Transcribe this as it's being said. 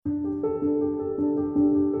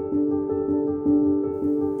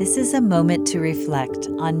This is a moment to reflect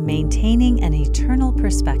on maintaining an eternal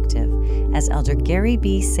perspective as Elder Gary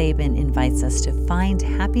B. Sabin invites us to find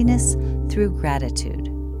happiness through gratitude.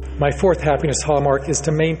 My fourth happiness hallmark is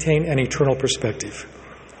to maintain an eternal perspective.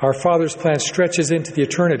 Our Father's plan stretches into the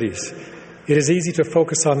eternities. It is easy to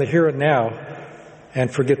focus on the here and now and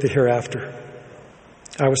forget the hereafter.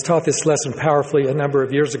 I was taught this lesson powerfully a number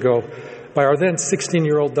of years ago by our then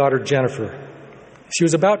 16-year-old daughter, Jennifer. She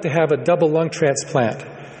was about to have a double lung transplant,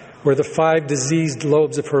 where the 5 diseased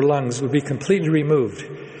lobes of her lungs would be completely removed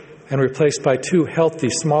and replaced by 2 healthy,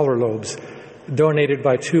 smaller lobes, donated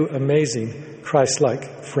by 2 amazing,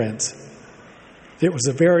 Christ-like friends. It was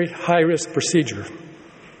a very high-risk procedure.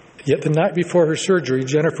 Yet the night before her surgery,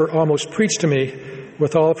 Jennifer almost preached to me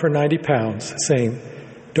with all of her 90 pounds, saying,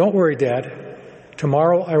 "Don't worry, Dad.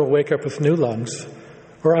 Tomorrow I will wake up with new lungs,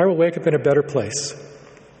 or I will wake up in a better place.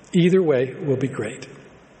 Either way will be great."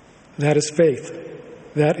 That is faith.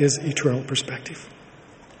 That is eternal perspective.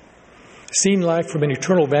 Seeing life from an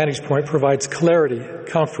eternal vantage point provides clarity,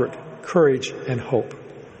 comfort, courage, and hope.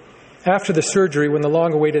 After the surgery, when the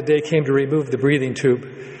long-awaited day came to remove the breathing tube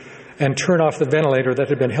and turn off the ventilator that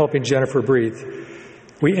had been helping Jennifer breathe,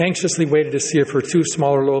 we anxiously waited to see if her 2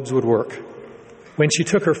 smaller lobes would work. When she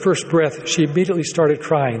took her first breath, she immediately started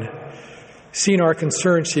crying. Seeing our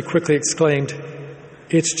concern, she quickly exclaimed,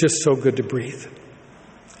 "It's just so good to breathe."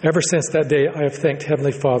 Ever since that day, I have thanked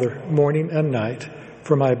Heavenly Father morning and night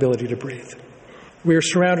for my ability to breathe. We are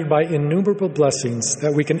surrounded by innumerable blessings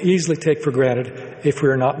that we can easily take for granted if we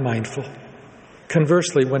are not mindful.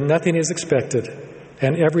 Conversely, when nothing is expected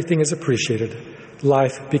and everything is appreciated,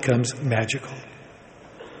 life becomes magical.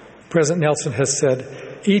 President Nelson has said,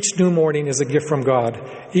 "Each new morning is a gift from God.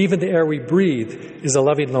 Even the air we breathe is a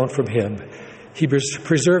loving loan from Him. He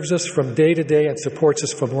preserves us from day to day and supports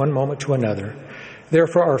us from one moment to another.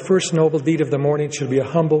 Therefore, our first noble deed of the morning should be a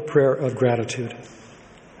humble prayer of gratitude."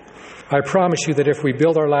 I promise you that if we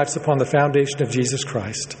build our lives upon the foundation of Jesus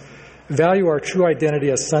Christ, value our true identity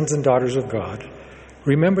as sons and daughters of God,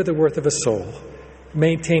 remember the worth of a soul,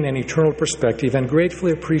 maintain an eternal perspective, and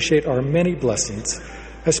gratefully appreciate our many blessings,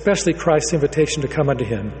 especially Christ's invitation to come unto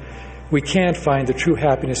Him, we can find the true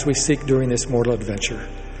happiness we seek during this mortal adventure.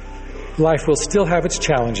 Life will still have its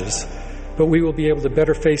challenges, but we will be able to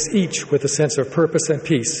better face each with a sense of purpose and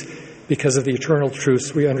peace because of the eternal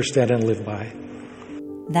truths we understand and live by.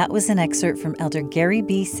 That was an excerpt from Elder Gary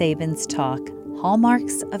B. Sabin's talk,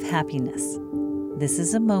 Hallmarks of Happiness. This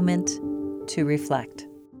is a moment to reflect.